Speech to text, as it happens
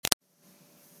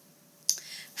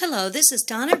Hello, this is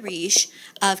Donna Reish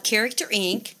of Character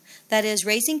Inc., that is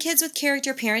Raising Kids with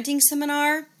Character Parenting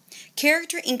Seminar,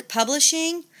 Character Inc.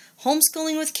 Publishing,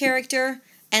 Homeschooling with Character,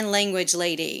 and Language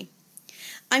Lady.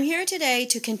 I'm here today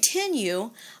to continue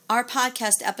our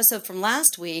podcast episode from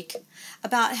last week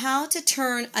about how to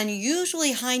turn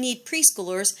unusually high-need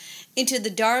preschoolers into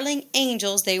the darling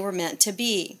angels they were meant to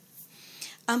be.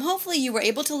 Hopefully you were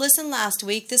able to listen last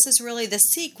week. This is really the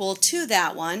sequel to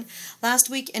that one. Last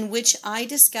week, in which I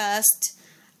discussed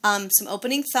some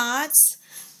opening thoughts,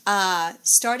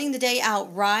 starting the day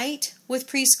out right with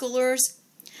preschoolers,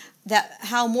 that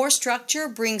how more structure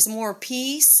brings more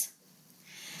peace,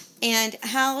 and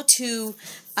how to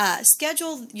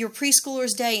schedule your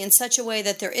preschooler's day in such a way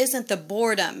that there isn't the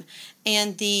boredom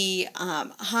and the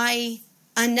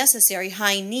unnecessary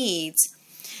high needs.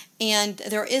 And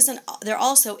there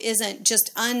also isn't just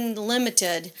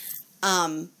unlimited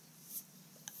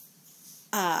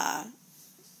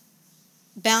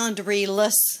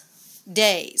boundaryless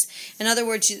days. In other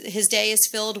words, his day is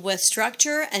filled with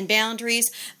structure and boundaries,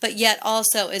 but yet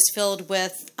also is filled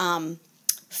with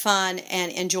fun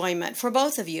and enjoyment for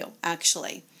both of you,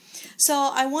 actually.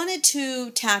 So I wanted to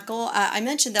tackle, I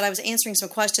mentioned that I was answering some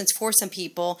questions for some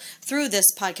people through this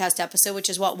podcast episode,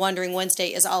 which is what Wondering Wednesday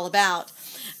is all about.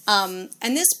 And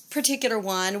this particular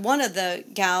one of the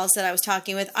gals that I was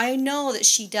talking with, I know that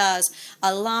she does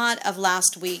a lot of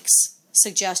last week's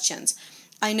suggestions.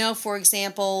 I know, for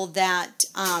example, that,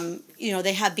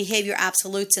 they have behavior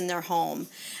absolutes in their home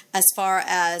as far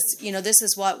as, this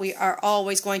is what we are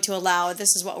always going to allow,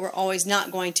 this is what we're always not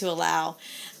going to allow.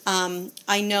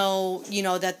 I know,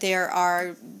 that there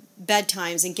are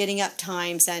bedtimes and getting up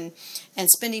times and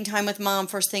spending time with mom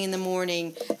first thing in the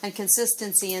morning, and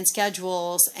consistency and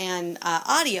schedules and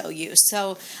audio use.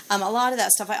 So a lot of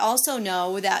that stuff. I also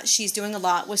know that she's doing a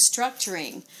lot with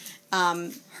structuring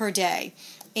her day.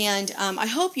 And I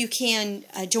hope you can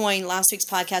join last week's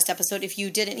podcast episode if you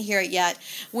didn't hear it yet,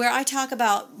 where I talk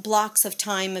about blocks of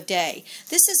time of day.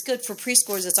 This is good for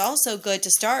preschoolers. It's also good to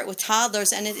start with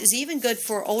toddlers, and it is even good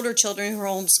for older children who are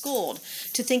homeschooled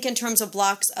to think in terms of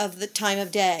blocks of the time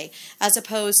of day, as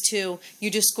opposed to you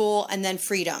do school and then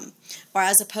freedom, or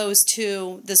as opposed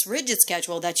to this rigid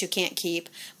schedule that you can't keep,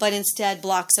 but instead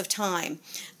blocks of time.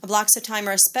 Blocks of time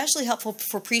are especially helpful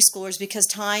for preschoolers because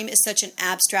time is such an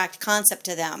abstract concept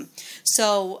to them.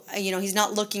 So, he's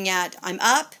not looking at, I'm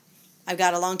up, I've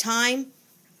got a long time,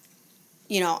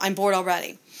 I'm bored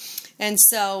already. And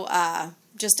so,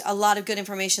 just a lot of good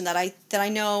information that I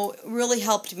know really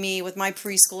helped me with my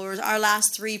preschoolers. Our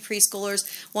last 3 preschoolers,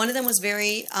 one of them was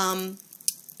very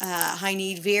high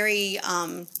need, very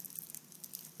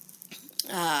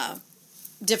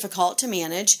difficult to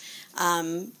manage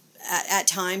at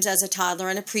times as a toddler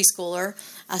and a preschooler,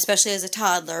 especially as a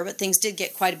toddler, but things did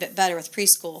get quite a bit better with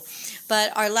preschool.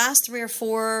 But our last 3 or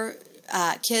 4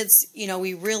 kids,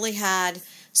 we really had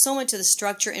so much of the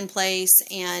structure in place,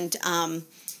 and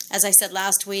as I said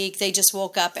last week, they just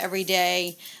woke up every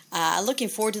day looking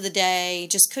forward to the day,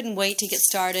 just couldn't wait to get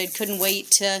started, couldn't wait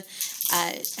to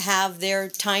have their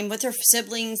time with their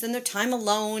siblings and their time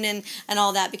alone and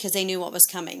all that, because they knew what was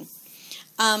coming.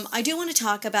 I do want to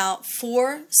talk about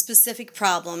 4 specific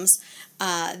problems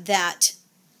that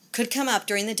could come up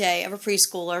during the day of a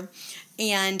preschooler,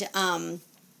 and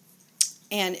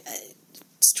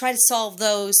try to solve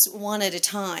those one at a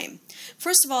time.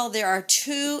 First of all, there are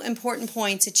 2 important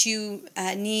points that you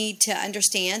need to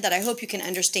understand, that I hope you can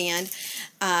understand,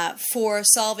 for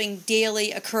solving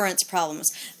daily occurrence problems.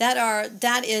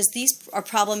 These are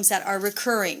problems that are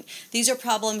recurring. These are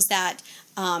problems that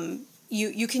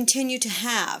you continue to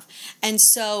have. And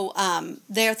so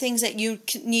there are things that you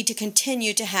need to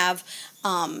continue to have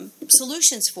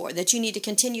solutions for, that you need to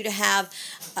continue to have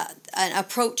an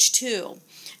approach to.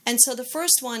 And so the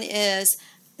first one is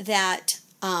that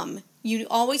you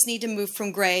always need to move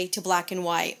from gray to black and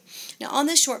white. Now, on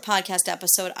this short podcast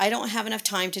episode, I don't have enough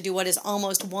time to do what is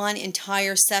almost one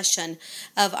entire session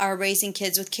of our Raising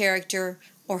Kids with Character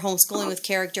or Homeschooling with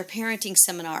Character parenting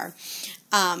seminar.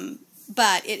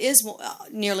 But it is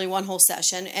nearly one whole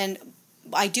session, and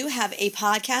I do have a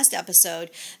podcast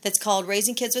episode that's called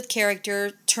Raising Kids with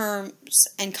Character, Terms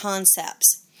and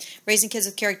Concepts. Raising Kids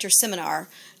with Character Seminar,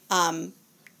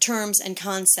 Terms and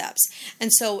Concepts.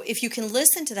 And so if you can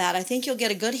listen to that, I think you'll get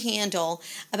a good handle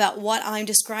about what I'm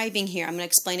describing here. I'm going to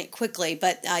explain it quickly,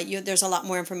 but there's a lot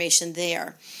more information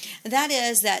there. And that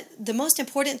is that the most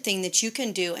important thing that you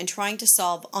can do in trying to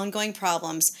solve ongoing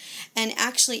problems, and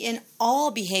actually in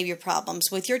all behavior problems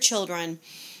with your children,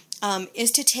 is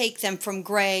to take them from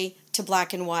gray to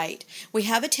black and white. We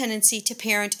have a tendency to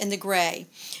parent in the gray.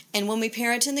 And when we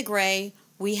parent in the gray,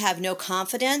 we have no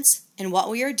confidence in what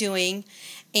we are doing,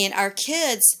 and our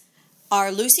kids are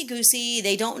loosey-goosey.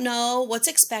 They don't know what's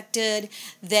expected.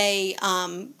 They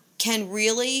can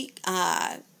really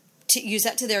use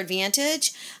that to their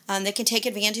advantage. They can take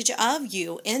advantage of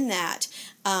you in that.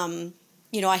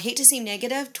 I hate to seem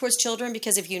negative towards children,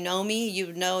 because if you know me,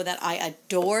 you know that I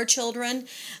adore children.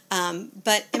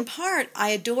 But in part, I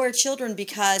adore children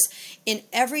because in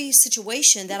every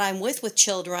situation that I'm with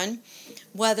children,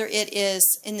 whether it is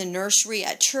in the nursery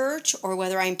at church or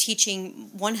whether I'm teaching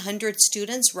 100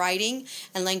 students writing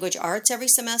and language arts every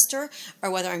semester,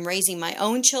 or whether I'm raising my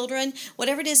own children,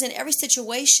 whatever it is, in every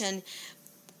situation,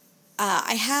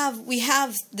 we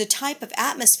have the type of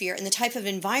atmosphere and the type of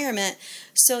environment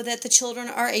so that the children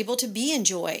are able to be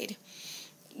enjoyed.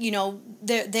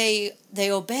 They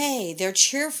obey, they're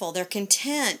cheerful, they're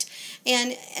content,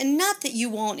 and not that you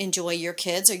won't enjoy your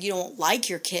kids or you don't like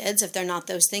your kids if they're not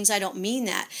those things. I don't mean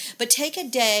that. But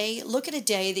look at a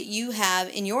day that you have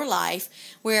in your life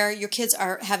where your kids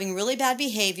are having really bad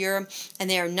behavior and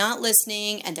they are not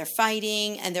listening and they're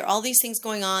fighting and there are all these things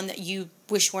going on that you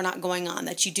wish were not going on,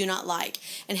 that you do not like,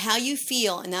 and how you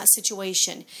feel in that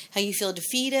situation, how you feel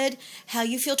defeated, how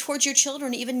you feel towards your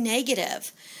children, even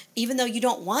negative. Even though you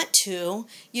don't want to,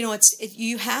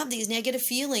 you have these negative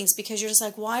feelings because you're just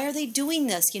like, why are they doing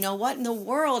this? What in the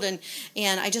world? And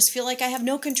I just feel like I have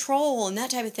no control and that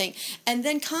type of thing. And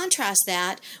then contrast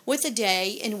that with a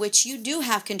day in which you do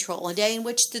have control, a day in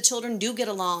which the children do get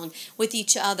along with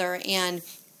each other and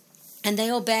they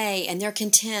obey and they're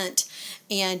content.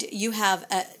 And you have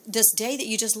this day that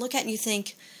you just look at and you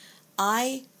think,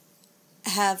 I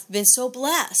have been so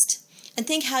blessed. And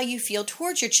think how you feel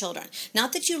towards your children.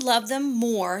 Not that you love them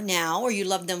more now or you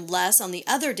love them less on the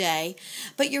other day,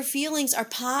 but your feelings are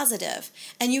positive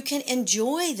and you can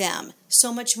enjoy them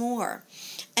so much more.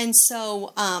 And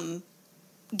so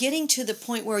getting to the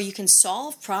point where you can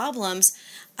solve problems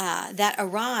that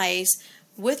arise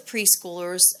with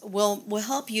preschoolers will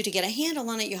help you to get a handle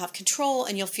on it. You'll have control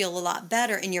and you'll feel a lot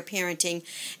better in your parenting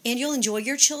and you'll enjoy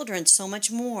your children so much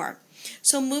more.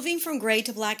 So moving from gray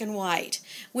to black and white.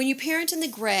 When you parent in the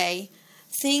gray,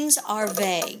 things are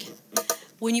vague.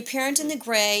 When you parent in the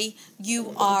gray,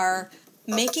 you are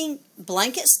making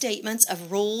blanket statements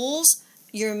of rules.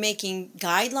 You're making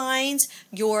guidelines.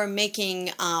 You're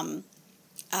making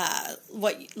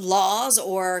laws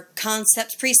or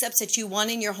concepts, precepts that you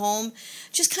want in your home,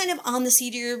 just kind of off the seat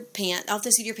of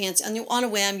your pants, on a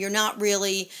whim. You're not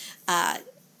really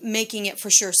making it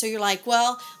for sure. So you're like,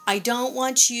 well, I don't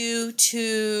want you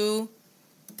to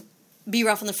be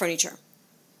rough on the furniture.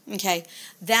 Okay,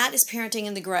 that is parenting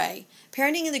in the gray.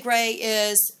 Parenting in the gray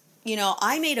is,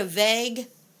 I made a vague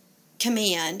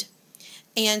command,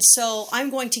 and so I'm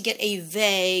going to get a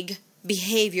vague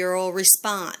behavioral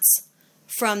response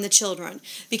from the children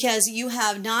because you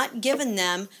have not given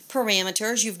them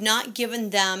parameters, you've not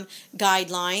given them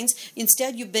guidelines.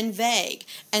 Instead, you've been vague.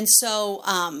 And so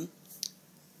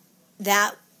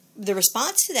that the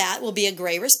response to that will be a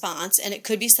gray response, and it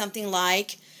could be something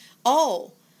like,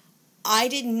 oh, I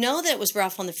didn't know that it was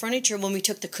rough on the furniture when we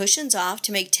took the cushions off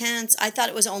to make tents. I thought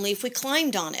it was only if we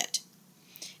climbed on it.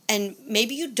 And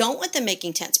maybe you don't want them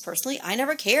making tents. Personally, I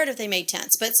never cared if they made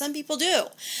tents, but some people do.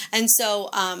 And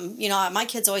so, my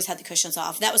kids always had the cushions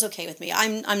off. That was okay with me.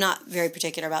 I'm not very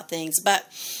particular about things, but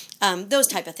those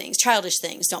type of things, childish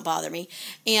things, don't bother me.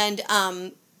 And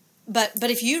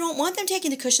But if you don't want them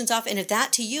taking the cushions off, and if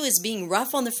that to you is being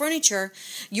rough on the furniture,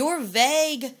 your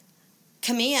vague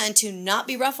command to not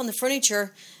be rough on the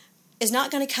furniture is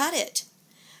not going to cut it.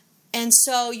 And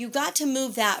so you've got to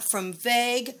move that from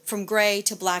vague, from gray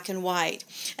to black and white.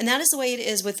 And that is the way it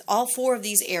is with all four of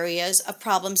these areas of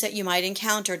problems that you might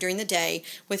encounter during the day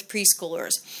with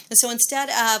preschoolers. And so instead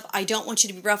of, I don't want you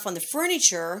to be rough on the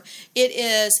furniture, it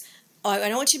is, I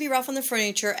don't want you to be rough on the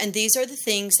furniture, and these are the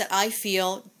things that I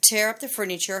feel tear up the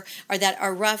furniture or that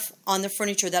are rough on the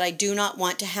furniture that I do not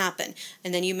want to happen.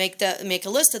 And then you make a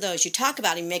list of those. You talk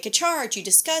about it, you make a chart, you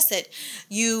discuss it,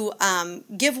 you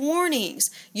give warnings,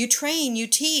 you train, you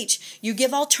teach, you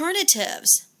give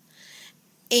alternatives,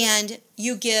 and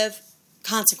you give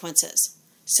consequences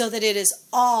so that it is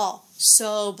all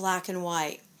so black and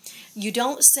white. You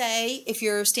don't say, if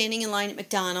you're standing in line at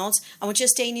McDonald's, I want you to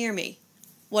stay near me.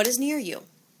 What is near you?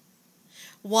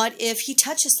 What if he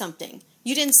touches something?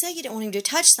 You didn't say you didn't want him to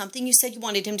touch something. You said you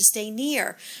wanted him to stay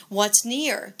near. What's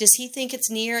near? Does he think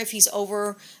it's near if he's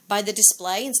over by the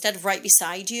display instead of right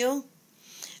beside you?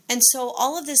 And so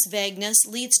all of this vagueness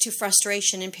leads to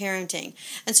frustration in parenting.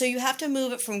 And so you have to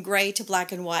move it from gray to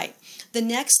black and white. The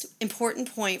next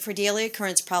important point for daily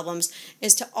occurrence problems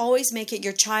is to always make it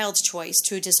your child's choice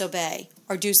to disobey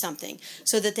or do something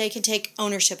so that they can take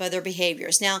ownership of their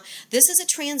behaviors. Now, this is a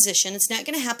transition. It's not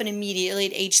going to happen immediately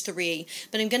at age 3,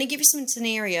 but I'm going to give you some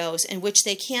scenarios in which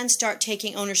they can start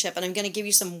taking ownership, and I'm going to give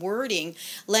you some wording,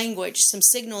 language, some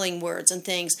signaling words and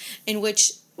things in which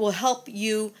will help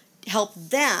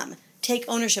them take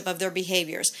ownership of their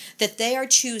behaviors that they are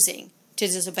choosing to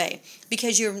disobey,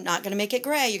 because you're not going to make it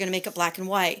gray, you're going to make it black and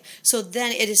white. So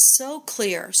then it is so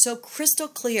clear, so crystal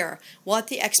clear what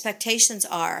the expectations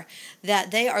are,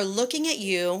 that they are looking at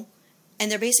you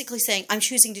and they're basically saying, I'm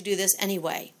choosing to do this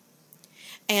anyway.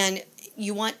 And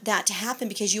you want that to happen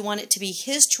because you want it to be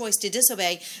his choice to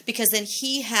disobey, because then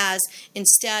he has,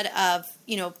 instead of,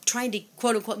 trying to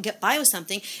quote unquote get by with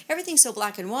something, everything's so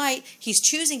black and white, he's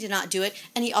choosing to not do it,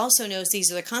 and he also knows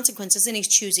these are the consequences, and he's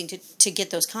choosing to get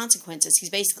those consequences. He's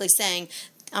basically saying,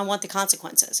 I want the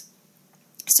consequences.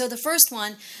 So the first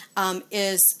one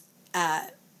is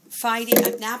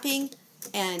napping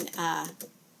and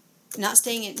not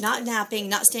napping,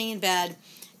 not staying in bed,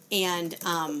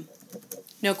 and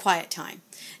no quiet time.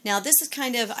 Now, this is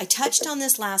I touched on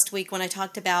this last week when I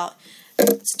talked about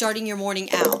starting your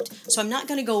morning out. So I'm not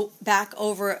going to go back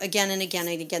over again and again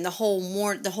and again the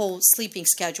whole sleeping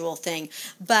schedule thing.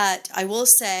 But I will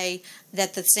say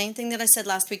that the same thing that I said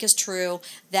last week is true,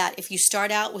 that if you start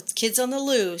out with kids on the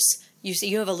loose,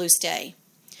 you have a loose day.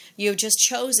 You've just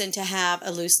chosen to have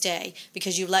a loose day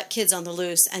because you let kids on the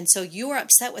loose, and so you are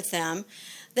upset with them.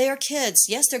 They are kids.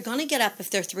 Yes, they're going to get up if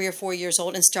they're 3 or 4 years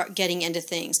old and start getting into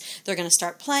things. They're going to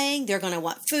start playing. They're going to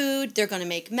want food. They're going to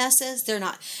make messes.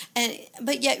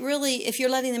 But yet really, if you're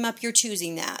letting them up, you're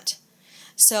choosing that.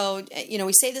 So,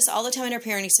 we say this all the time in our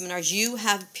parenting seminars. You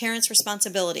have parents'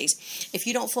 responsibilities. If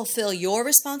you don't fulfill your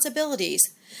responsibilities,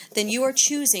 then you are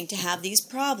choosing to have these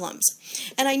problems.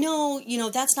 And I know,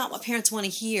 that's not what parents want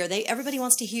to hear. Everybody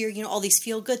wants to hear, all these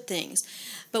feel-good things.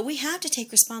 But we have to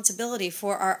take responsibility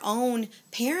for our own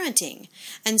parenting.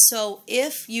 And so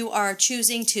if you are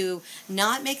choosing to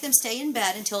not make them stay in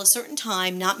bed until a certain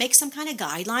time, not make some kind of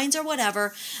guidelines or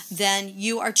whatever, then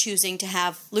you are choosing to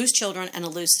have loose children and a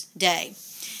loose day.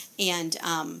 And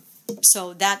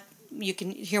so that you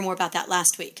can hear more about that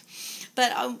last week.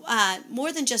 But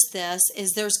more than just this,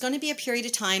 is there's going to be a period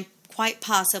of time, quite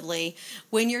possibly,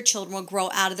 when your children will grow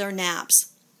out of their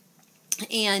naps.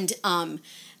 And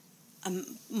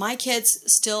my kids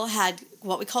still had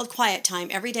what we called quiet time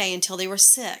every day until they were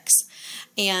 6.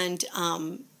 And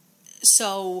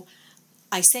so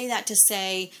I say that to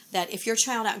say that if your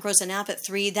child outgrows a nap at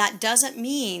 3, that doesn't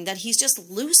mean that he's just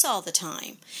loose all the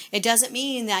time. It doesn't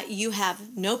mean that you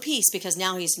have no peace because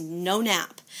now he's no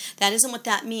nap. That isn't what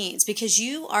that means, because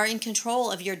you are in control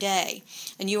of your day,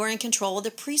 and you are in control of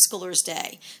the preschooler's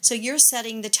day. So you're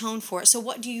setting the tone for it. So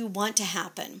what do you want to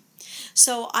happen?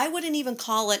 So I wouldn't even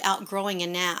call it outgrowing a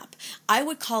nap. I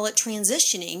would call it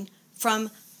transitioning from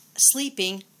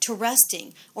sleeping to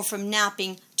resting, or from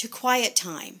napping to quiet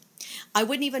time. I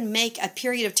wouldn't even make a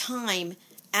period of time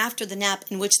after the nap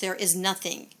in which there is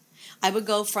nothing. I would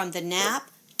go from the nap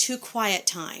to quiet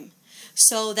time,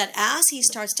 so that as he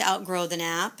starts to outgrow the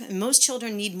nap, and most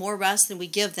children need more rest than we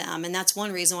give them, and that's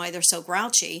one reason why they're so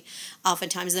grouchy.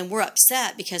 Oftentimes then we're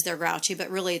upset because they're grouchy, but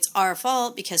really it's our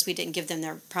fault because we didn't give them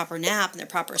their proper nap and their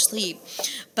proper sleep.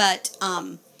 But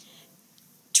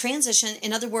transition,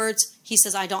 in other words, he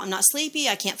says, I'm not sleepy,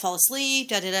 I can't fall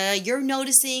asleep, You're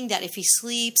noticing that if he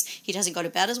sleeps, he doesn't go to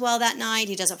bed as well that night,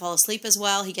 he doesn't fall asleep as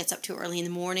well, he gets up too early in the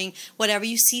morning, whatever.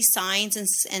 You see signs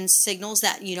and signals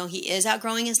that, he is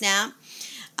outgrowing his nap.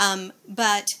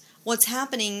 But what's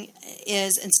happening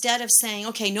is, instead of saying,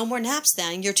 okay, no more naps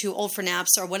then, you're too old for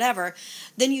naps or whatever,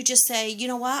 then you just say, you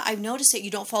know what, I've noticed that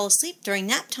you don't fall asleep during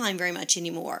nap time very much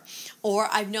anymore. Or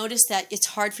I've noticed that it's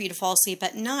hard for you to fall asleep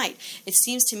at night. It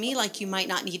seems to me like you might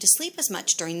not need to sleep as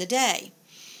much during the day.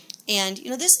 And,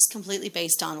 this is completely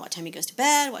based on what time he goes to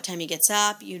bed, what time he gets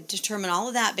up. You determine all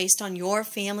of that based on your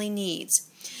family needs.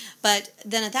 But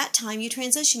then at that time, you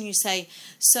transition. You say,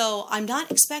 so I'm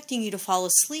not expecting you to fall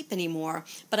asleep anymore,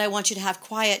 but I want you to have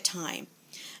quiet time.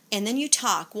 And then you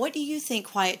talk. What do you think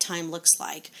quiet time looks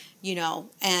like?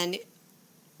 And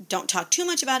don't talk too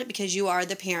much about it because you are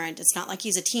the parent. It's not like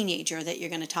he's a teenager that you're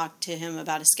going to talk to him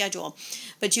about a schedule.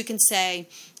 But you can say,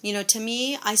 to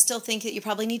me, I still think that you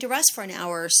probably need to rest for an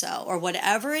hour or so, or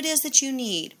whatever it is that you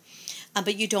need.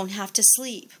 But you don't have to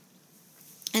sleep.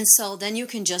 And so then you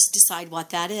can just decide what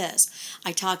that is.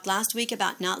 I talked last week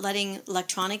about not letting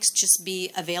electronics just be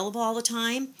available all the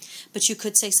time, but you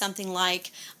could say something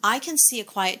like, I can see a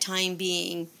quiet time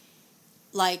being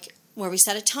like where we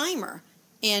set a timer,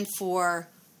 and for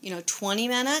 20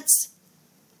 minutes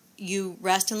you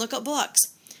rest and look at books.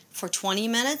 For 20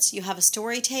 minutes you have a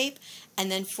story tape, and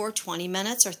then for 20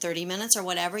 minutes or 30 minutes or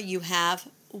whatever, you have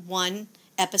one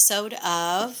episode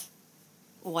of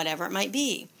whatever it might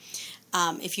be.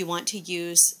 If you want to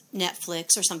use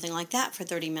Netflix or something like that for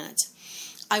 30 minutes.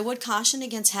 I would caution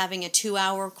against having a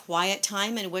 2-hour quiet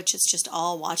time in which it's just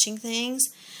all watching things,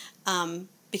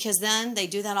 because then they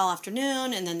do that all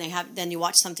afternoon, and then you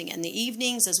watch something in the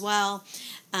evenings as well.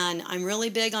 And I'm really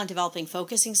big on developing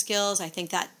focusing skills. I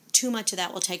think that too much of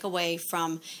that will take away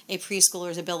from a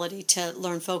preschooler's ability to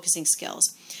learn focusing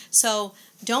skills. So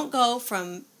don't go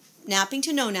from napping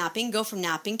to no napping, go from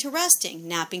napping to resting,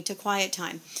 napping to quiet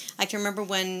time. I can remember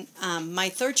when my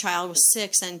third child was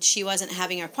 6 and she wasn't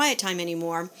having her quiet time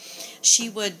anymore, she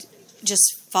would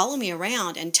just follow me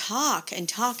around and talk and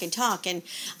talk and talk. And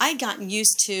I'd gotten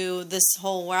used to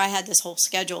where I had this whole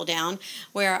schedule down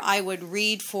where I would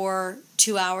read for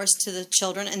 2 hours to the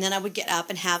children, and then I would get up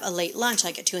and have a late lunch,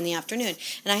 like at 2 p.m. And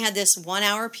I had this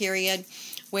 1-hour period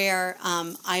where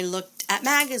I looked at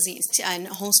magazines and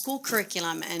homeschool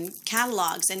curriculum and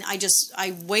catalogs, and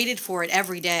I waited for it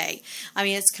every day. I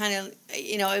mean, it's kind of,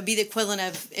 it would be the equivalent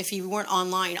of if you weren't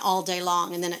online all day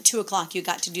long, and then at 2 o'clock you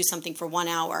got to do something for 1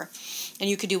 hour, and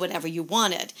you could do whatever you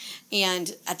wanted.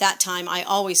 And at that time, I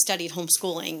always studied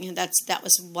homeschooling. That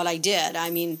was what I did. I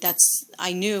mean,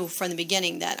 I knew from the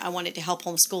beginning that I wanted to help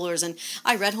homeschoolers, and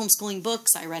I read homeschooling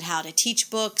books. I read how to teach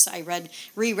books. I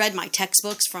reread my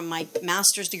textbooks from my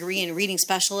master's degree in reading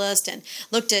specialist, and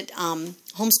looked at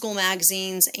homeschool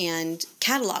magazines and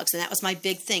catalogs, and that was my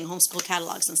big thing, homeschool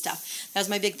catalogs and stuff. That was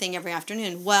my big thing every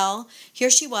afternoon. Well,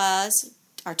 here she was,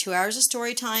 our 2 hours of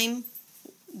story time,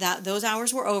 those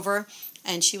hours were over,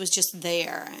 and she was just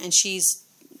there, and she's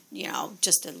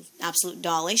just an absolute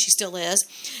dolly. She still is.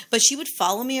 But she would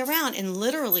follow me around and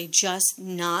literally just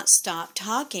not stop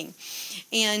talking.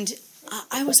 And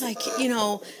I was like,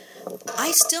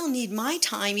 I still need my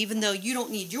time, even though you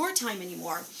don't need your time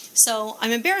anymore. So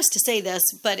I'm embarrassed to say this,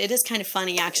 but it is kind of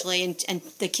funny, actually. And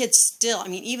the kids still,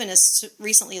 even as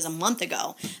recently as a month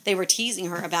ago, they were teasing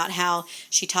her about how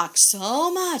she talked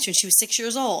so much when she was 6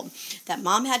 years old that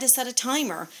Mom had to set a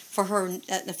timer for her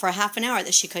for a half an hour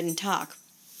that she couldn't talk.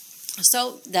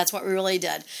 So that's what we really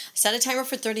did. Set a timer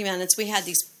for 30 minutes. We had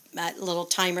these little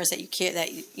timers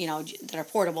that are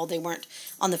portable. They weren't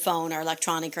on the phone or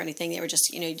electronic or anything. They were just,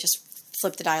 you just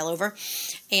flip the dial over.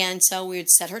 And so we would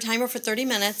set her timer for 30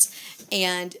 minutes.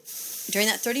 And during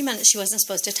that 30 minutes, she wasn't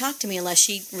supposed to talk to me unless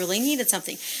she really needed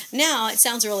something. Now, it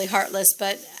sounds really heartless,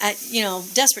 but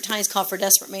desperate times call for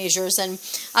desperate measures. And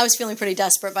I was feeling pretty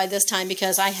desperate by this time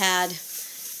because I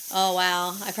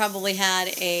probably had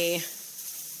an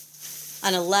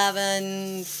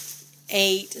 11,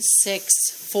 8,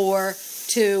 6, 4,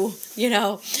 2,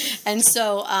 and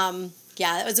so,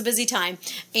 it was a busy time.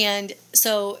 And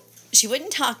so she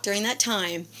wouldn't talk during that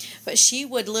time, but she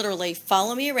would literally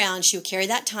follow me around. She would carry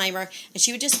that timer, and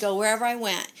she would just go wherever I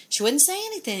went. She wouldn't say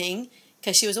anything,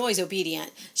 because she was always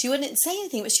obedient. She wouldn't say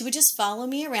anything, but she would just follow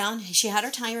me around. She had her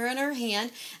timer in her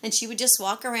hand, and she would just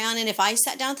walk around. And if I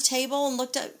sat down at the table and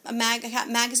looked at a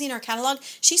magazine or a catalog,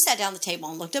 she sat down at the table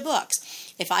and looked at books.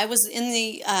 If I was in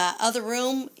the other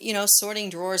room,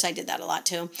 sorting drawers, I did that a lot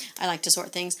too. I like to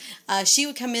sort things. She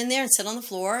would come in there and sit on the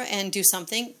floor and do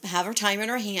something, have her timer in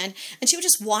her hand, and she would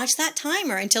just watch that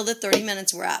timer until the 30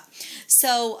 minutes were up.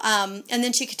 So, and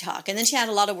then she could talk. And then she had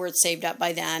a lot of words saved up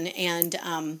by then, and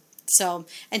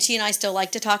she and I still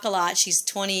like to talk a lot. She's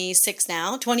 26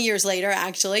 now, 20 years later,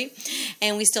 actually,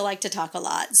 and we still like to talk a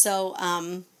lot. So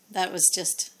that was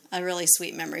just a really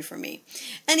sweet memory for me.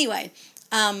 Anyway,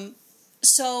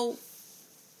 so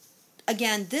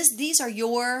again, these are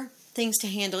your things to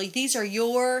handle. These are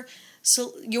your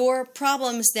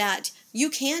problems that you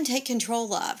can take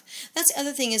control of. That's the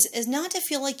other thing is not to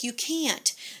feel like you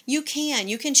can't. You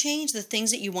can change the things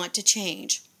that you want to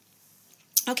change.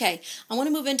 Okay, I want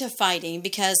to move into fighting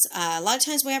because a lot of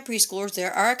times we have preschoolers,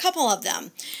 there are a couple of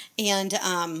them, and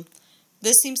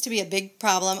this seems to be a big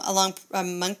problem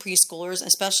among preschoolers,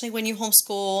 especially when you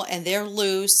homeschool and they're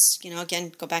loose.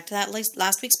 Again, go back to that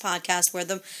last week's podcast where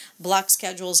the block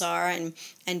schedules are and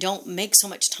don't make so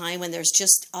much time when there's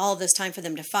just all this time for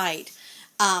them to fight.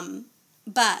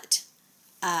 But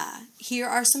here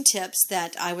are some tips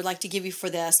that I would like to give you for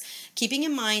this, keeping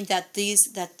in mind that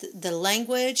the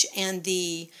language and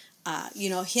the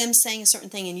him saying a certain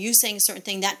thing and you saying a certain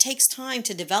thing, that takes time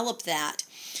to develop that.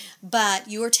 But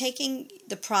you are taking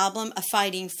the problem of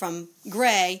fighting from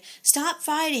gray. Stop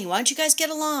fighting. Why don't you guys get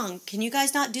along? Can you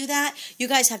guys not do that? You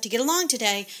guys have to get along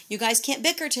today. You guys can't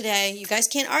bicker today. You guys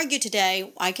can't argue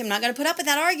today. I'm not going to put up with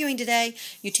that arguing today.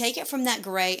 You take it from that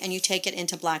gray and you take it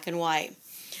into black and white.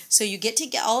 So you get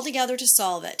all together to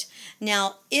solve it.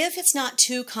 Now, if it's not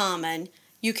too common,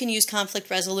 you can use conflict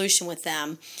resolution with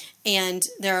them. And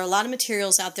there are a lot of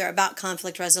materials out there about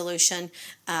conflict resolution,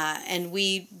 and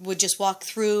we would just walk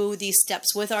through these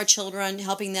steps with our children,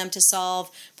 helping them to solve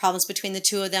problems between the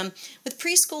two of them. With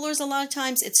preschoolers, a lot of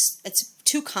times it's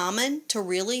too common to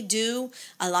really do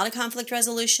a lot of conflict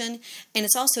resolution, and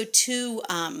it's also too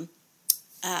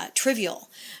trivial.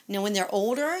 Now, when they're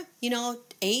older,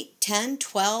 8, 10,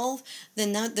 12,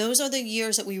 then those are the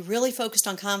years that we really focused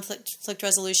on conflict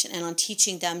resolution and on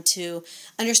teaching them to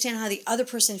understand how the other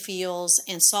person feels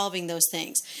and solving those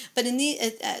things. But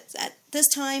at this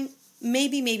time,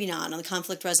 maybe not on the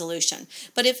conflict resolution.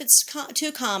 But if it's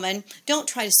too common, don't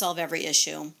try to solve every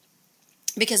issue,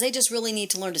 because they just really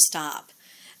need to learn to stop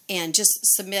and just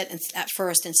submit at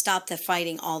first and stop the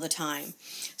fighting all the time.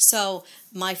 So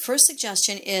my first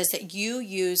suggestion is that you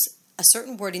use a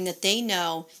certain wording that they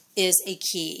know is a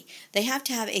key. They have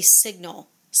to have a signal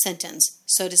sentence,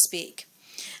 so to speak.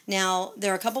 Now,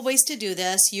 there are a couple ways to do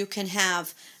this.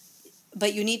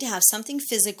 But you need to have something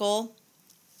physical,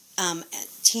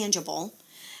 tangible,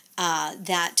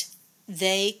 that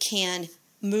they can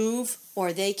move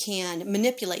or they can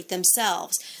manipulate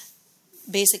themselves.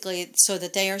 Basically, so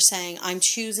that they are saying,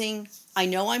 I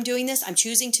know I'm doing this, I'm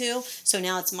choosing to, so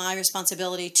now it's my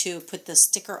responsibility to put the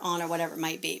sticker on or whatever it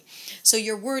might be. So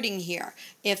your wording here,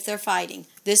 if they're fighting,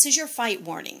 this is your fight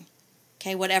warning.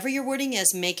 Okay, whatever your wording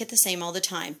is, make it the same all the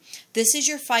time. This is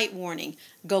your fight warning.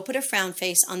 Go put a frown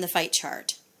face on the fight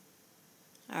chart.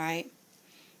 All right?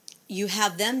 You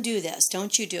have them do this,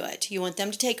 don't you do it. You want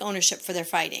them to take ownership for their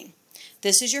fighting.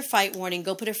 This is your fight warning.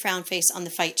 Go put a frown face on the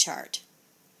fight chart.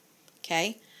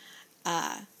 Okay?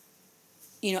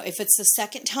 If it's the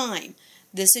second time,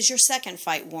 this is your second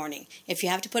fight warning. If you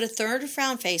have to put a third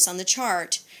frown face on the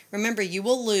chart, remember, you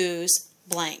will lose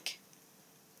blank.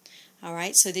 All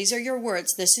right, so these are your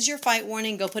words. This is your fight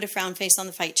warning. Go put a frown face on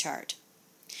the fight chart.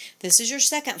 This is your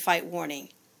second fight warning.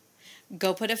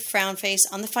 Go put a frown face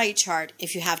on the fight chart.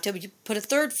 If you have to put a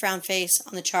third frown face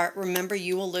on the chart, remember,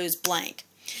 you will lose blank.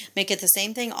 Make it the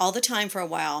same thing all the time for a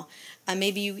while.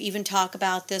 Maybe you even talk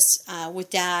about this with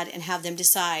Dad and have them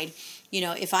decide,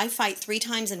 if I fight 3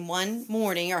 times in one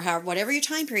morning, or whatever your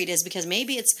time period is, because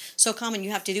maybe it's so common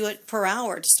you have to do it per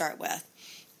hour to start with,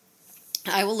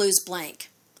 I will lose blank.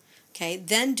 Okay,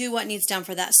 then do what needs done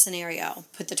for that scenario.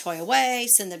 Put the toy away,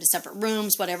 send them to separate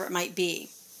rooms, whatever it might be.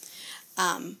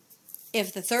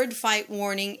 If the third fight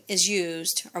warning is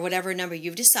used, or whatever number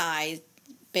you've decided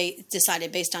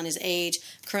based on his age,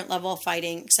 current level of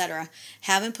fighting, etc.,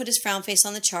 have him put his frown face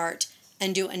on the chart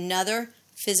and do another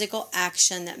physical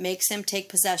action that makes him take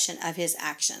possession of his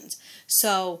actions.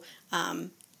 So,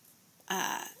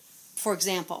 for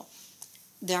example,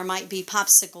 there might be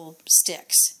popsicle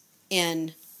sticks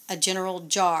in a general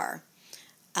jar,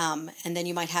 and then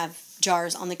you might have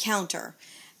jars on the counter.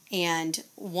 And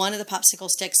one of the popsicle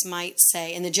sticks might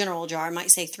say, in the general jar,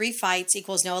 might say 3 fights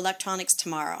equals no electronics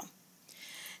tomorrow.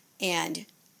 And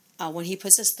when he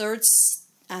puts his third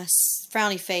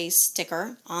frowny face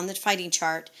sticker on the fighting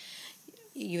chart,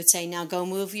 you would say, now go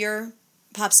move a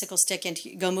popsicle stick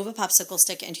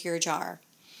into your jar.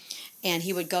 And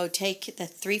he would go take the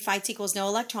 3 fights equals no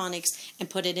electronics and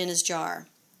put it in his jar.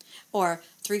 Or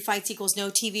 3 fights equals no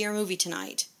TV or movie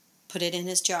tonight. Put it in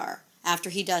his jar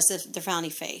after he does the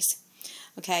frowny face.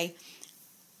 Okay?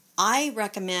 I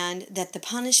recommend that the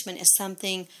punishment is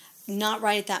something not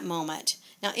right at that moment.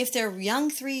 Now, if they're young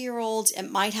 3-year-olds,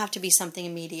 it might have to be something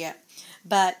immediate.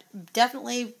 But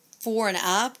definitely 4 and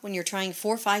up, when you're trying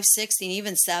 4, 5, 6, and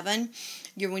even 7,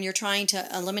 when you're trying to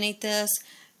eliminate this,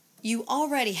 you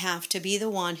already have to be the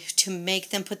one to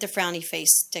make them put the frowny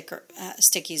face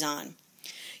stickies on.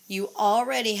 You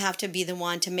already have to be the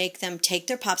one to make them take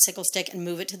their popsicle stick and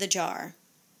move it to the jar.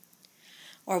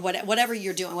 Or whatever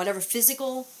you're doing, whatever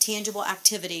physical, tangible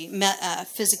activity,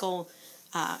 physical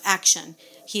action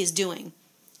he is doing.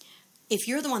 If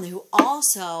you're the one who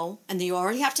also, and you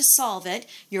already have to solve it,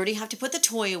 you already have to put the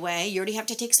toy away, you already have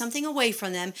to take something away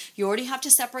from them, you already have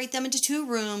to separate them into 2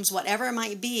 rooms, whatever it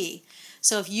might be.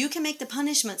 So if you can make the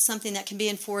punishment something that can be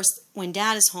enforced when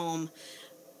Dad is home,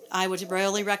 I would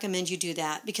really recommend you do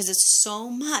that, because it's so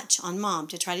much on Mom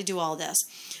to try to do all this.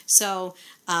 So,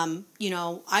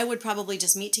 I would probably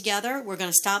just meet together. We're going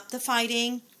to stop the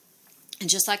fighting. And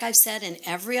just like I've said in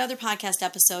every other podcast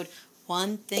episode,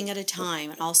 one thing at a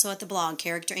time. And also at the blog,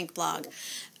 Character Inc. blog.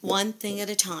 One thing at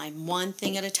a time, one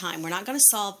thing at a time. We're not going to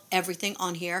solve everything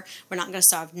on here. We're not going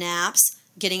to solve naps,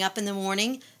 getting up in the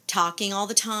morning, talking all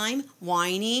the time,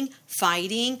 whining,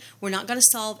 fighting. We're not going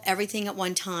to solve everything at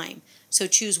one time. So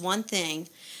choose one thing,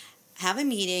 have a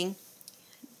meeting,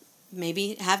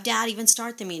 maybe have Dad even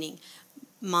start the meeting.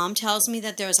 Mom tells me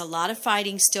that there's a lot of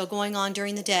fighting still going on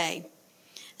during the day.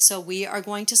 So we are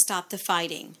going to stop the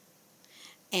fighting.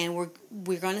 And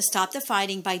we're going to stop the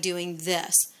fighting by doing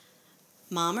this.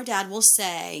 Mom or Dad will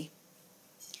say,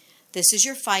 this is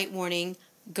your fight warning.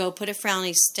 Go put a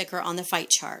frowny sticker on the fight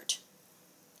chart.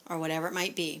 Or whatever it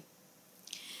might be.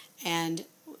 And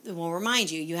we'll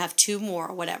remind you, you have 2 more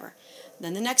or whatever.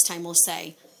 Then the next time we'll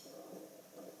say,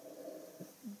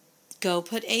 go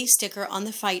put a sticker on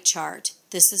the fight chart.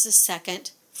 This is a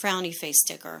second frowny face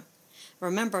sticker.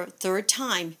 Remember, 3rd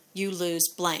time, you lose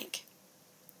blank.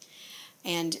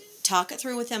 And talk it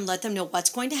through with them. Let them know what's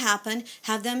going to happen.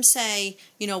 Have them say,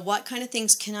 what kind of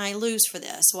things can I lose for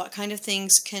this? What kind of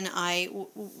things can I,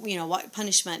 what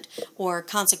punishment or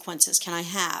consequences can I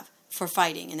have for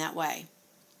fighting in that way?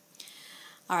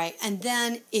 All right. And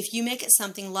then if you make it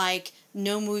something like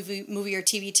no movie or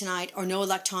TV tonight, or no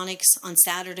electronics on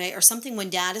Saturday, or something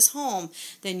when Dad is home,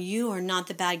 then you are not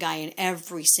the bad guy in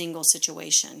every single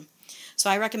situation. So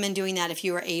I recommend doing that if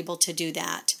you are able to do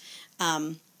that.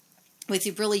 With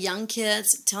the really young kids,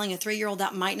 telling a 3-year-old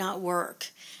that might not work.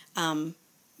 If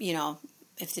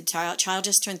the child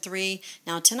just turned 3,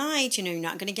 now tonight, you're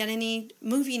not going to get any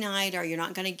movie night, or you're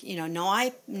not going to,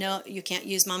 no, you can't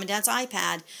use Mom and Dad's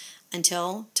iPad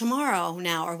until tomorrow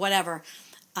now, or whatever.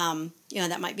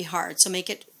 That might be hard. So make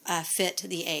it fit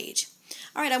the age.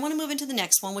 All right, I want to move into the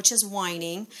next one, which is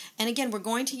whining. And again, we're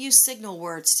going to use signal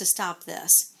words to stop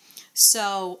this.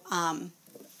 So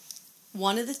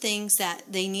one of the things that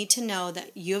they need to know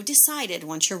that you have decided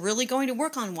once you're really going to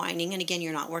work on whining, and again,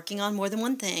 you're not working on more than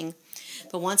one thing,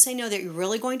 but once they know that you're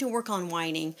really going to work on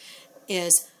whining,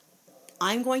 is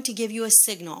I'm going to give you a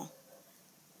signal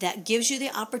that gives you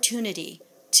the opportunity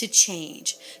to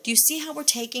change. Do you see how we're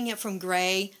taking it from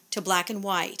gray to black and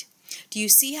white? Do you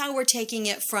see how we're taking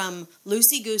it from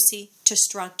loosey-goosey to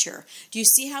structure? Do you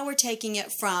see how we're taking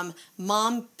it from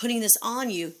Mom putting this on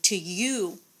you to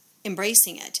you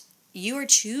embracing it? You are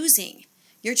choosing.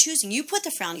 You're choosing. You put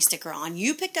the frowny sticker on.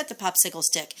 You picked up the popsicle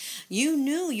stick. You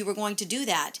knew you were going to do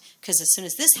that because as soon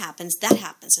as this happens, that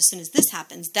happens. As soon as this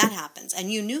happens, that happens.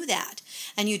 And you knew that.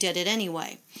 And you did it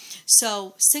anyway.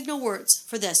 So signal words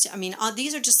for this.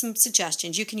 These are just some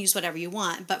suggestions. You can use whatever you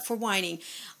want. But for whining,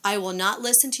 I will not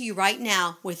listen to you right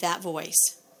now with that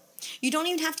voice. You don't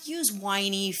even have to use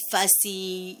whiny,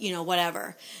 fussy,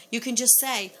 whatever. You can just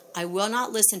say, I will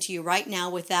not listen to you right now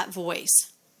with that voice.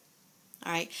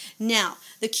 All right. Now,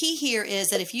 the key here is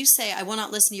that if you say, I will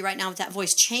not listen to you right now with that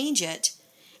voice, change it,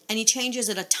 and he changes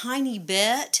it a tiny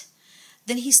bit,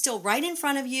 then he's still right in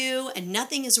front of you, and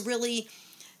nothing has really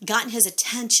gotten his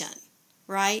attention,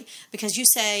 right? Because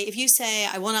if you say,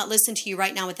 I will not listen to you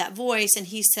right now with that voice, and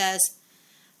he says,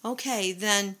 okay,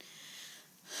 then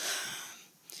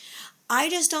I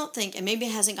just don't think, and maybe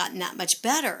it hasn't gotten that much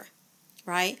better,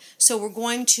 right? So we're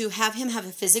going to have him have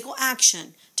a physical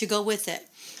action to go with it.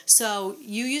 So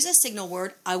you use a signal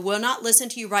word, I will not listen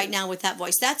to you right now with that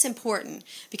voice. That's important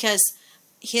because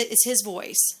it's his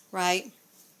voice, right?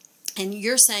 And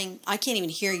you're saying, I can't even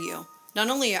hear you. Not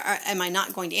only am I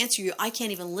not going to answer you, I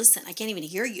can't even listen. I can't even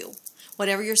hear you,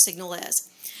 whatever your signal is.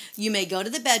 You may go to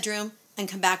the bedroom and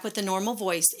come back with the normal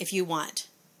voice if you want.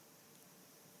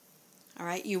 All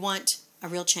right, you want a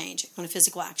real change, you want a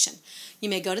physical action. You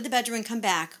may go to the bedroom and come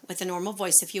back with a normal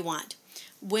voice if you want.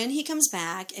 When he comes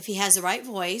back, if he has the right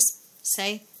voice,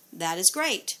 say, that is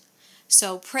great.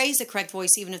 So praise the correct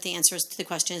voice even if the answer to the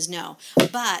question is no.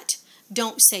 But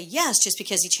don't say yes just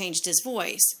because he changed his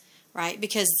voice, right?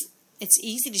 Because it's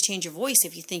easy to change your voice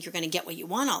if you think you're going to get what you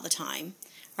want all the time,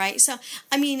 right? So,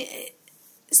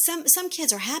 some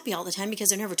kids are happy all the time because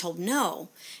they're never told no.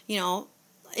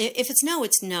 If it's no,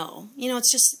 it's no.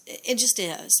 It just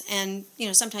is. And,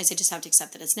 sometimes they just have to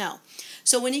accept that it's no.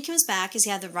 So when he comes back, is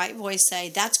he have the right voice, say,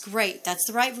 that's great. That's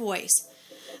the right voice.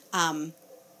 Then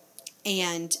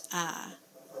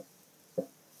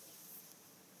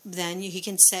he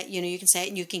can say, you can say it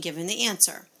and you can give him the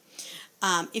answer.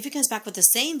 If he comes back with the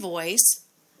same voice,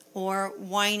 or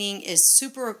whining is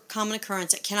super common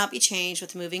occurrence that cannot be changed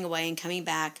with moving away and coming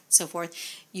back, so forth,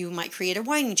 you might create a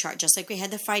whining chart, just like we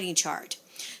had the fighting chart.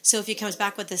 So if he comes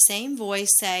back with the same voice,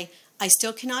 say, I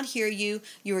still cannot hear you.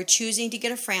 You are choosing to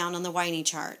get a frown on the whining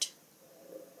chart.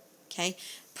 Okay?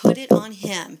 Put it on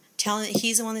him. Tell him that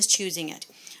he's the one that's choosing it.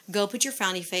 Go put your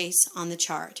frowny face on the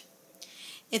chart.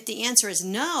 If the answer is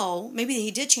no, maybe he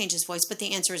did change his voice, but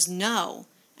the answer is no,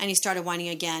 and he started whining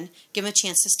again, give him a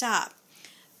chance to stop.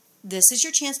 This is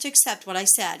your chance to accept what I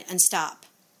said and stop.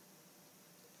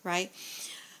 Right?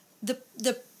 The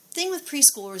thing with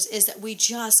preschoolers is that we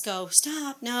just go,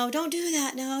 stop, no, don't do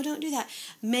that, no, don't do that.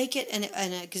 Make it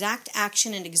an exact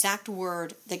action, an exact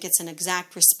word that gets an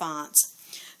exact response.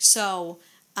 So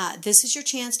this is your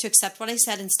chance to accept what I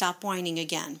said and stop whining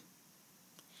again.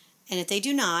 And if they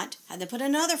do not, have them put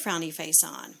another frowny face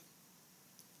on.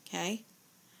 Okay?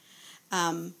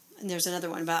 And there's another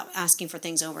one about asking for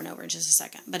things over and over in just a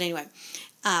second. But anyway,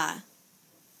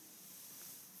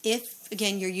 if,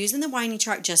 again, you're using the whining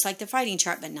chart just like the fighting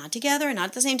chart, but not together, not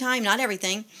at the same time, not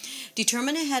everything,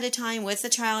 determine ahead of time with the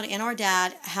child and or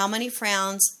dad how many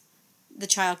frowns the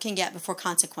child can get before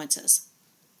consequences.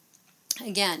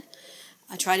 Again,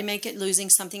 I try to make it losing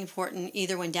something important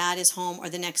either when dad is home or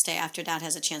the next day after dad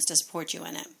has a chance to support you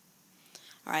in it.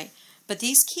 All right. But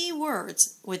these key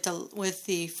words with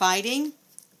the fighting,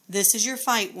 this is your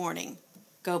fight warning.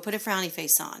 Go put a frowny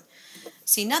face on.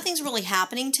 See, nothing's really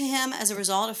happening to him as a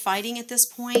result of fighting at this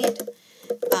point,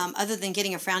 other than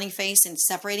getting a frowny face and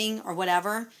separating or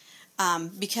whatever,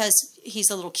 because he's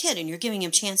a little kid and you're giving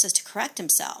him chances to correct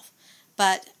himself.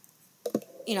 But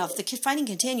you know, if the fighting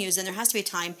continues, then there has to be a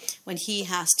time when he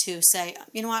has to say,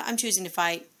 you know what, I'm choosing to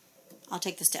fight. I'll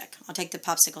take the stick. I'll take the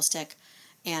popsicle stick,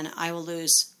 and I will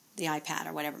lose the iPad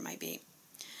or whatever it might be.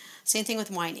 Same thing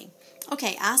with whining.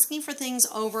 Okay, asking for things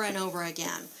over and over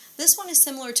again. This one is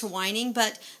similar to whining,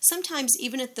 but sometimes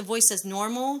even if the voice is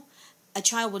normal, a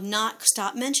child will not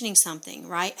stop mentioning something,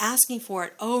 right? Asking for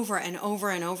it over and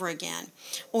over and over again.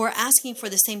 Or asking for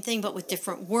the same thing but with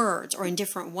different words or in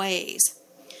different ways.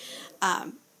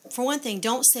 For one thing,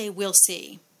 don't say, we'll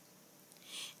see.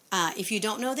 If you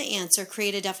don't know the answer,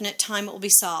 create a definite time it will be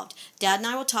solved. Dad and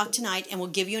I will talk tonight and we'll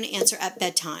give you an answer at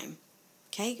bedtime.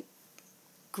 Okay?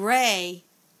 Gray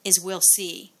is we'll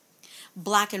see.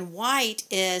 Black and white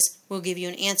is we'll give you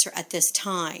an answer at this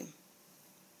time.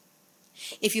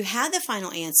 If you had the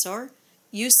final answer,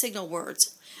 use signal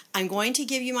words. I'm going to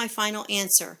give you my final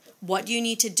answer. What do you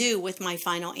need to do with my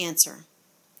final answer?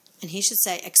 And he should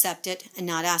say, accept it and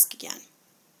not ask again.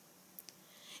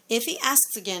 If he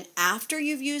asks again after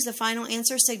you've used the final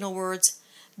answer signal words,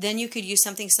 then you could use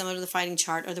something similar to the fighting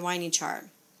chart or the whining chart.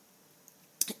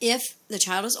 If the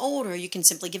child is older, you can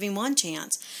simply give him one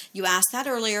chance. You asked that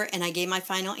earlier and I gave my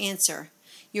final answer.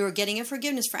 You are getting a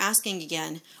forgiveness for asking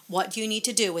again. What do you need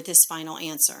to do with this final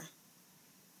answer?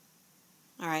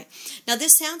 All right. Now,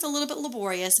 this sounds a little bit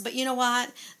laborious, but you know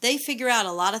what? They figure out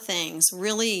a lot of things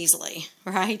really easily,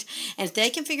 right? And if they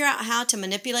can figure out how to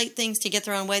manipulate things to get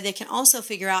their own way, they can also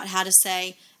figure out how to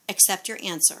say, accept your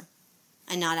answer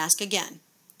and not ask again.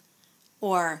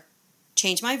 Or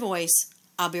change my voice,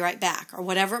 I'll be right back. Or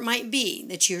whatever it might be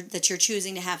that you're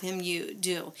choosing to have him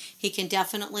do. He can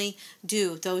definitely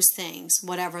do those things,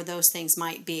 whatever those things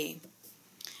might be.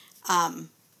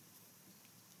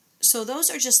 So those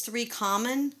are just 3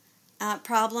 common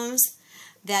problems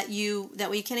that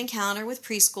we can encounter with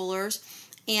preschoolers.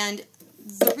 And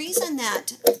the reason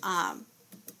that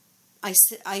I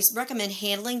recommend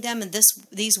handling them in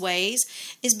these ways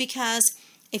is because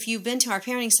if you've been to our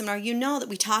parenting seminar, you know that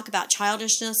we talk about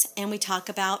childishness and we talk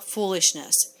about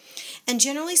foolishness. And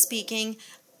generally speaking,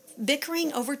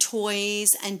 bickering over toys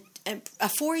and a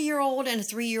 4-year-old and a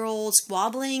 3-year-old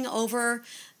squabbling over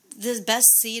the best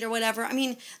seat or whatever. I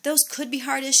mean, those could be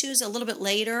hard issues a little bit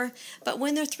later, but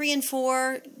when they're 3 and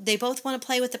 4, they both want to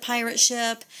play with the pirate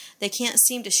ship. They can't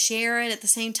seem to share it at the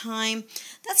same time.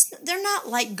 They're not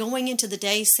like going into the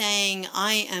day saying,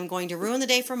 I am going to ruin the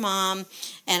day for mom,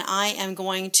 and I am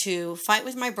going to fight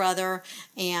with my brother,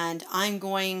 and I'm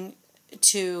going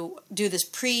to do this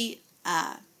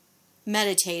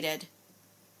premeditated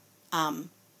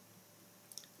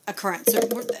occurrence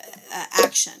or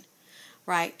action.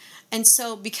 Right? And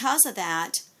so because of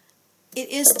that, it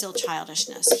is still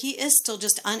childishness. He is still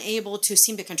just unable to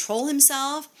seem to control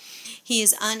himself. He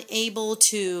is unable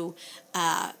to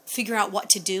figure out what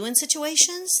to do in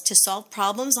situations, to solve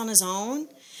problems on his own.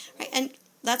 Right? And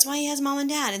that's why he has mom and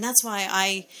dad. And that's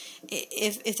why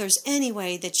if there's any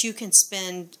way that you can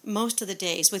spend most of the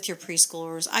days with your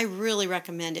preschoolers, I really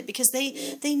recommend it because they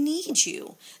need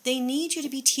you. They need you to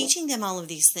be teaching them all of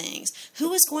these things.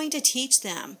 Who is going to teach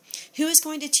them? Who is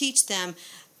going to teach them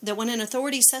that when an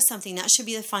authority says something, that should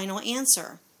be the final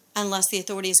answer, unless the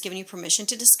authority has given you permission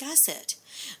to discuss it?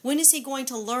 When is he going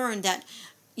to learn that,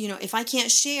 if I can't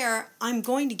share, I'm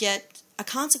going to get a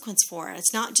consequence for it?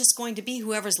 It's not just going to be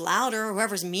whoever's louder or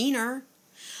whoever's meaner.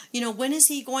 When is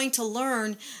he going to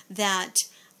learn that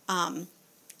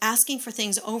asking for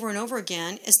things over and over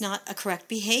again is not a correct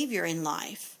behavior in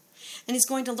life. And he's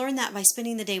going to learn that by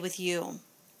spending the day with you.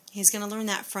 He's going to learn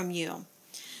that from you.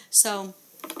 So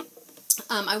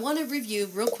I want to review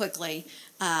real quickly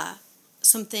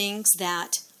some things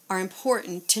that are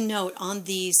important to note on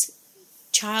these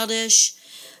childish,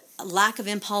 lack of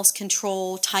impulse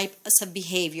control types of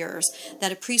behaviors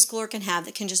that a preschooler can have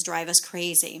that can just drive us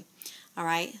crazy. All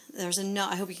right, there's a note.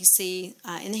 I hope you can see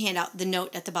in the handout the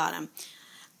note at the bottom.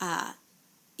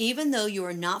 Even though you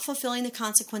are not fulfilling the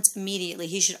consequence immediately,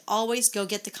 he should always go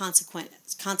get the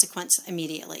consequence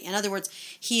immediately. In other words,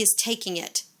 he is taking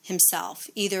it himself,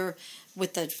 either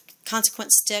with the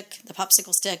consequence stick, the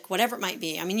popsicle stick, whatever it might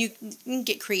be. I mean, you can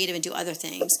get creative and do other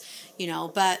things,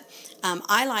 but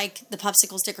I like the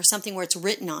popsicle stick or something where it's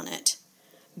written on it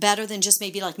better than just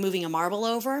maybe like moving a marble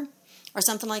over or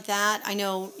something like that. I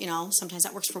know, sometimes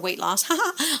that works for weight loss.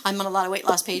 I'm on a lot of weight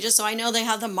loss pages, so I know they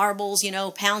have the marbles,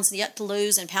 pounds yet to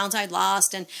lose and pounds I'd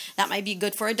lost, and that might be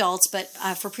good for adults, but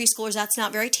for preschoolers, that's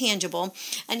not very tangible.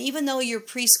 And even though your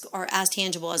or as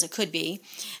tangible as it could be,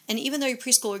 and even though your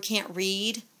preschooler can't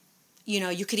read,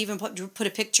 you could even put a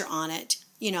picture on it,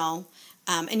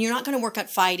 and you're not going to work at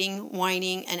fighting,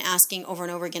 whining, and asking over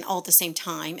and over again all at the same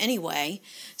time anyway.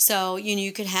 So,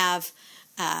 you could have,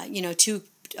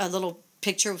 a little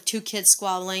picture of two kids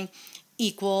squabbling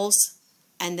equals,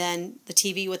 and then the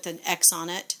TV with an X on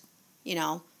it,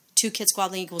 two kids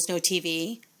squabbling equals no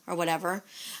TV or whatever.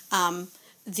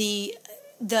 The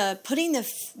putting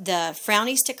the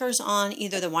frowny stickers on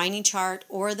either the whining chart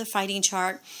or the fighting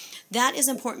chart, that is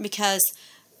important because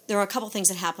there are a couple things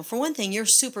that happen. For one thing, you're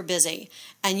super busy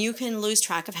and you can lose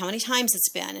track of how many times it's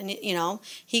been. And,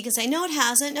 he can say, no, it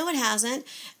hasn't.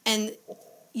 And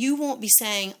you won't be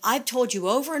saying, I've told you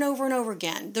over and over and over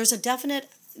again. There's a definite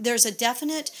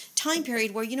time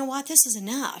period where, this is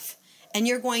enough. And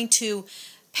you're going to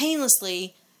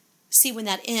painlessly see when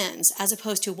that ends, as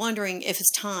opposed to wondering if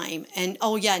it's time and,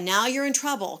 oh yeah, now you're in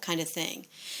trouble kind of thing.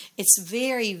 It's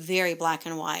very, very black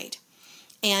and white.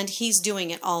 And he's doing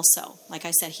it also. Like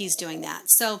I said, he's doing that.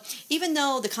 So even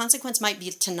though the consequence might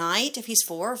be tonight, if he's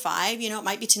 4 or 5, it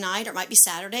might be tonight or it might be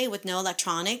Saturday with no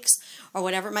electronics or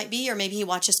whatever it might be. Or maybe he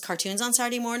watches cartoons on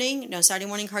Saturday morning, no Saturday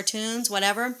morning cartoons,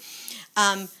 whatever.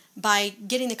 By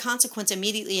getting the consequence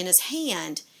immediately in his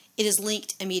hand, it is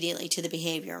linked immediately to the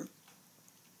behavior.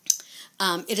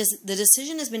 The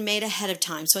decision has been made ahead of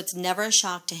time, so it's never a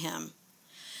shock to him.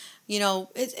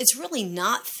 It's really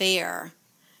not fair.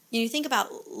 You think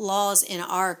about laws in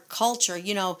our culture,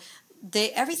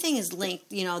 everything is linked.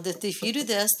 That if you do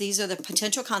this, these are the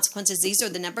potential consequences. These are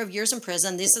the number of years in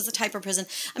prison. This is the type of prison.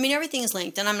 I mean, everything is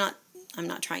linked. And I'm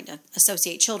not trying to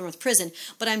associate children with prison,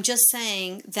 but I'm just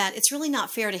saying that it's really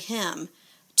not fair to him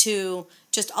to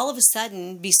just all of a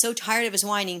sudden be so tired of his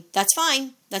whining. That's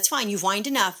fine. You've whined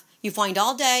enough. You've whined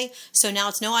all day, so now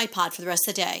it's no iPod for the rest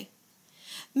of the day.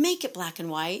 Make it black and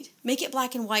white. Make it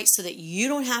black and white so that you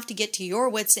don't have to get to your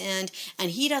wit's end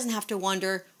and he doesn't have to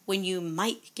wonder when you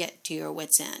might get to your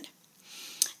wit's end.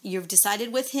 You've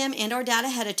decided with him and our dad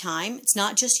ahead of time. It's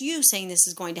not just you saying this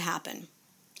is going to happen.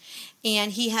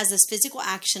 And he has this physical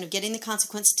action of getting the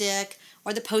consequence stick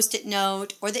or the Post-it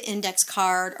note or the index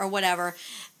card or whatever,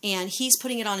 and he's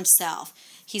putting it on himself.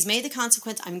 He's made the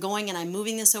consequence. I'm going and I'm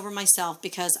moving this over myself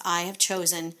because I have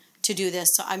chosen to do this,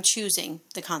 so I'm choosing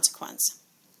the consequence.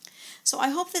 So I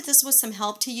hope that this was some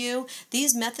help to you.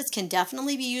 These methods can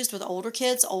definitely be used with older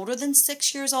kids, older than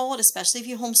 6 years old, especially if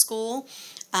you homeschool.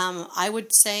 I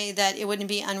would say that it wouldn't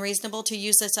be unreasonable to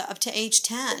use this up to age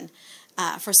 10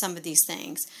 for some of these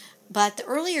things. But the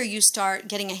earlier you start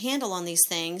getting a handle on these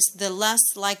things, the less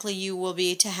likely you will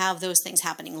be to have those things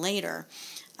happening later,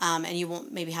 and you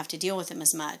won't maybe have to deal with them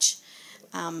as much.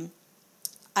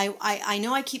 I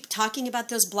know I keep talking about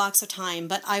those blocks of time,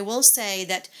 but I will say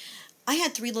that I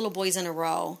had 3 little boys in a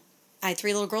row. I had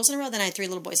 3 little girls in a row, then I had 3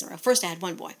 little boys in a row. First I had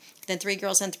 1 boy, then 3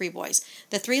 girls, then 3 boys.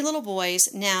 The 3 little boys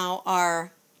now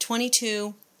are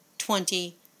 22,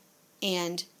 20,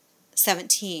 and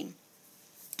 17.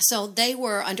 So they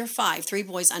were under 5, 3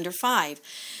 boys under 5.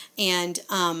 And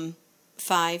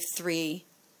 5, 3,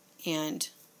 and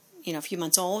a few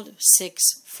months old,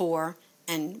 6, 4,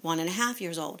 and 1.5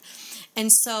 years old.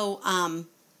 And so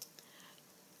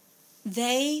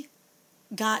they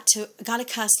got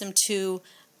accustomed to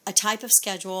a type of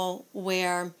schedule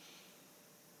where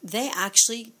they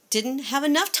actually didn't have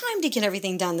enough time to get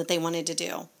everything done that they wanted to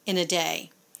do in a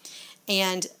day.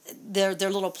 And their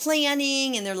little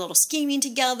planning and their little scheming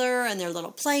together and their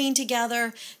little playing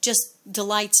together just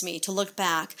delights me to look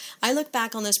back. I look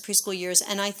back on those preschool years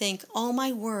and I think, oh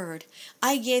my word,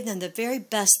 I gave them the very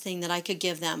best thing that I could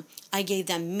give them. I gave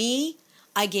them me,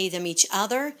 I gave them each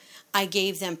other. I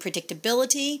gave them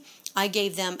predictability. I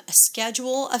gave them a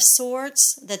schedule of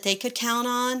sorts that they could count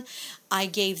on. I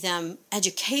gave them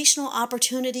educational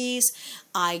opportunities.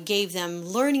 I gave them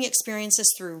learning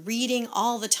experiences through reading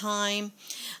all the time.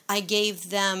 I gave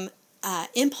them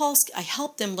I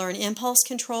helped them learn impulse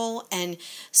control and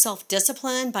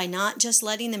self-discipline by not just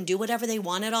letting them do whatever they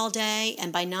wanted all day,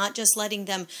 and by not just letting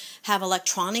them have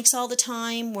electronics all the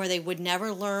time where they would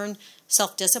never learn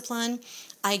self-discipline.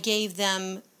 I gave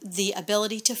them the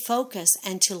ability to focus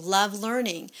and to love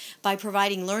learning by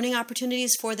providing learning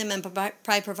opportunities for them, and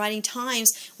by providing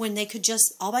times when they could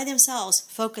just all by themselves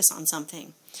focus on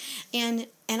something. And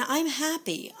I'm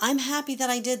happy. I'm happy that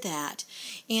I did that.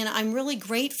 And I'm really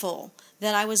grateful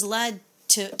that I was led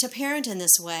to parent in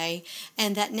this way,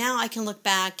 and that now I can look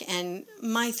back and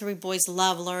my 3 boys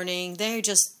love learning.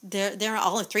 They're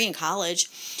all 3 in college,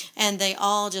 and they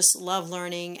all just love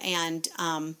learning, and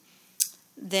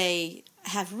they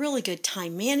have really good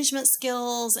time management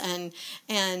skills and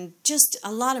just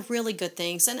a lot of really good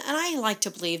things. And I like to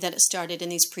believe that it started in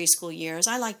these preschool years.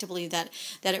 I like to believe that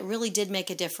it really did make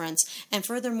a difference. And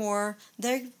furthermore,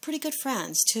 they're pretty good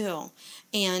friends too.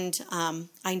 And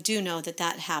I do know that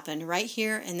happened right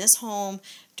here in this home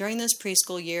during those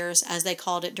preschool years, as they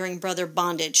called it, during brother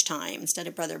bondage time instead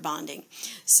of brother bonding.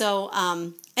 So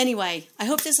anyway, I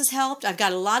hope this has helped. I've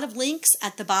got a lot of links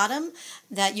at the bottom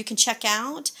that you can check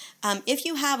out. If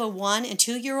you have a 1 and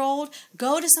 2-year-old,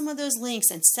 go to some of those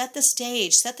links and set the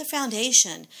stage, set the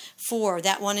foundation for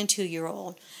that 1 and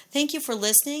 2-year-old. Thank you for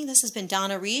listening. This has been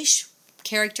Donna Reish,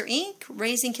 Character Inc.,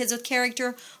 Raising Kids with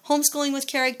Character, Homeschooling with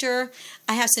Character.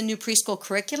 I have some new preschool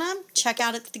curriculum. Check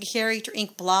out at the Character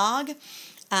Inc. blog.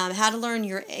 How to learn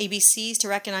your ABCs to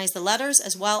recognize the letters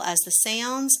as well as the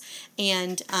sounds,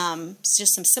 and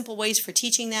just some simple ways for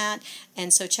teaching that.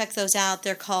 And so check those out.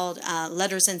 They're called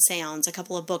Letters and Sounds, a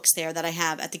couple of books there that I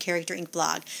have at the Character Inc.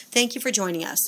 blog. Thank you for joining us.